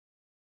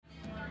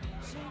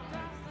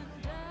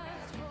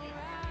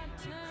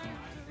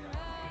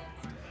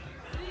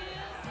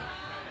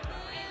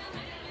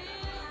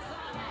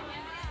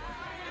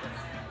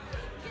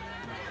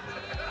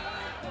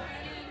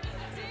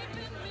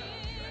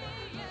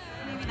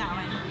that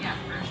one. Yeah,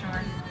 for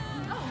sure.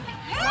 Oh,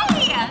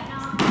 hey!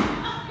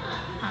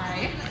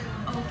 Hi.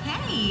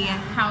 Okay.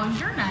 How's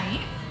your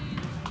night?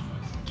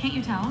 Can't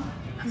you tell?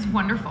 It was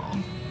wonderful.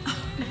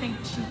 I think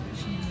she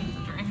needs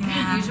a drink.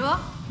 Yeah. Usual?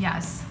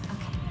 Yes.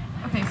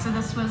 Okay. Okay, so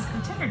this was the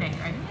Tinder date,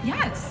 right?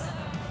 Yes.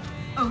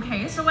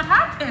 Okay, so what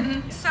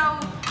happened? So,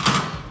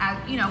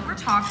 you know, we're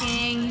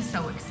talking. He's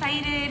so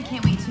excited.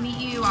 Can't wait to meet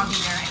you. I'll be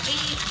there at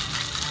 8.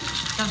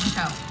 Doesn't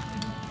show.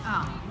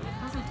 Oh.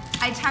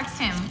 I text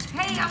him,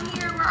 hey, I'm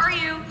here. Where are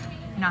you?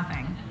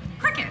 Nothing.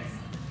 Crickets.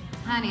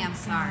 Honey, I'm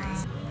sorry.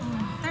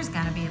 There's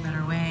gotta be a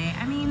better way.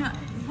 I mean,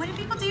 what did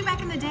people do back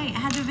in the day? It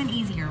had to have been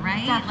easier,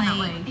 right?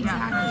 Definitely. Like, Yeah,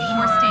 exactly.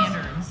 more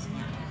standards.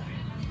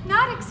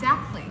 Not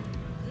exactly.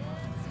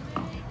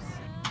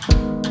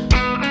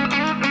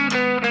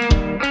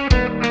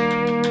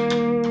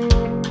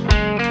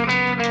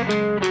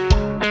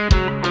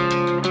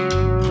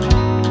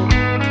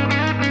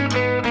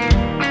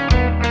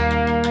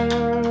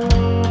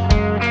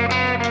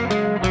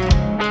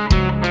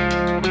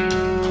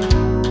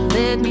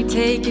 Let me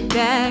take it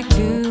back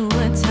to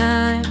a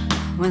time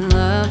when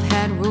love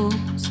had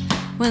rules,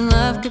 when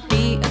love could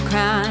be a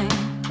crime.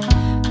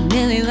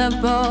 Millie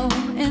loved Bo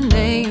and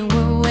they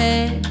were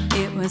wed.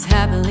 It was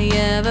happily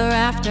ever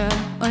after,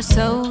 or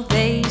so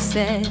they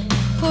said.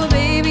 4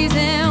 babies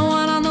and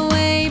 1 on the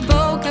way.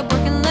 Bo kept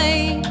working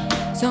late,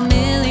 so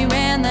Millie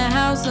ran the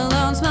house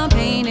alone, smile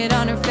painted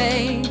on her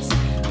face.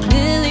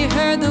 Millie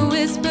heard the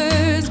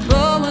whispers,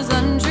 Bo was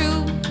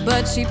untrue,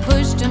 but she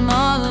pushed him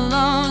all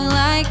along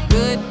like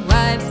good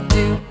wives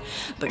do.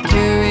 But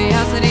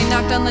curiosity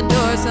knocked on the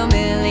door, so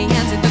Millie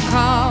answered the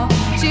call.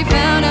 She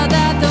found out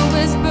that the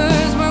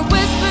whispers were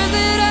whispers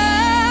at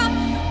all.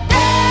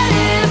 That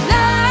is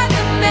not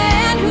the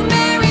man who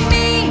married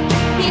me.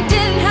 He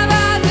didn't have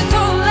eyes and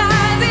told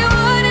lies he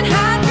wouldn't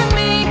hide from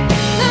me.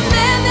 The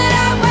man that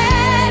I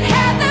wed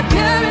had the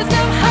purest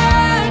of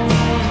hearts.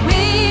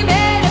 We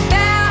made a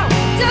vow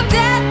till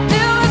death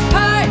do us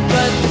part.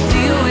 But the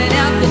deal went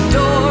out the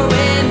door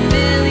when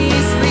Millie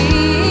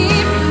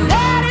screamed.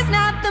 That is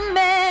not the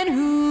man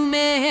who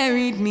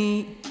married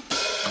me.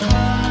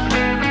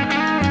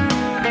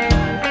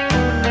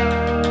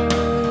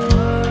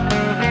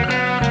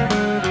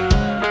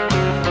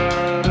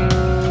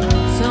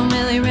 So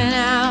Millie ran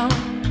out,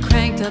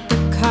 cranked up the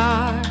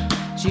car.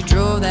 She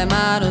drove that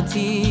Model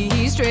T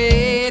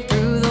straight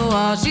through the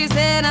wall. She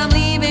said, I'm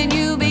leaving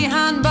you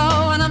behind,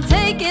 Bo, and I'm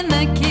taking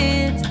the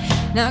kids.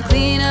 Now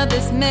clean up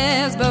this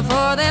mess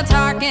before they're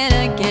talking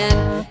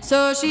again.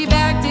 So she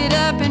backed it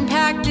up and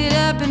packed it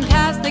up and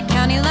passed the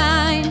county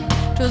line.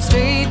 Drove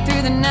straight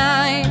through the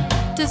night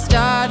to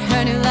start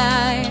her new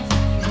life.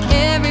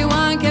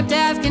 Everyone kept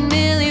asking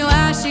Millie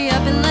why she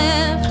up and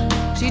left.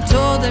 She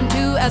told them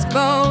to ask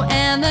Bo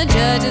and the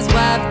judge's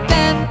wife,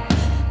 Beth.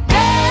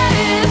 That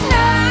is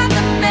not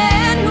the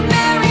man who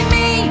married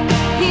me.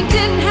 He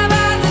didn't have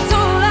eyes and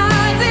told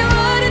lies he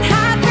wouldn't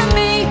hide from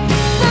me.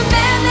 The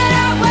man that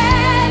I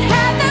wed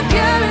had the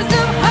purest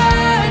of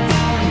hearts.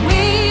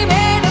 We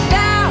made a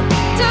vow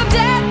till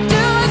death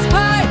do us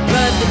part.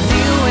 But the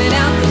deal went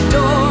out the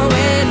door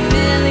when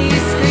Millie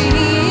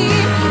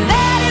screamed.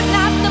 That is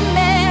not the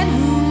man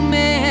who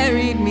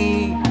married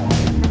me.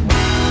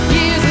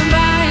 Years went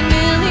by and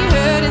Millie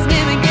heard his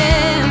name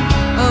again.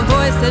 A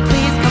voice said,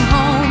 please come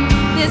home,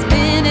 there's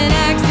been an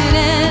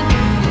accident.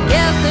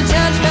 Guess the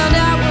judge found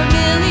out what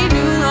Millie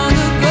knew long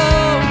ago,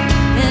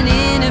 and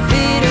in a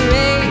fit of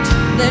rage,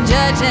 the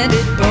judge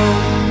ended Bo.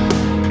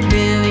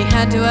 Millie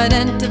had to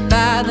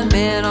identify the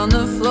man on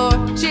the floor.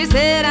 She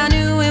said, I knew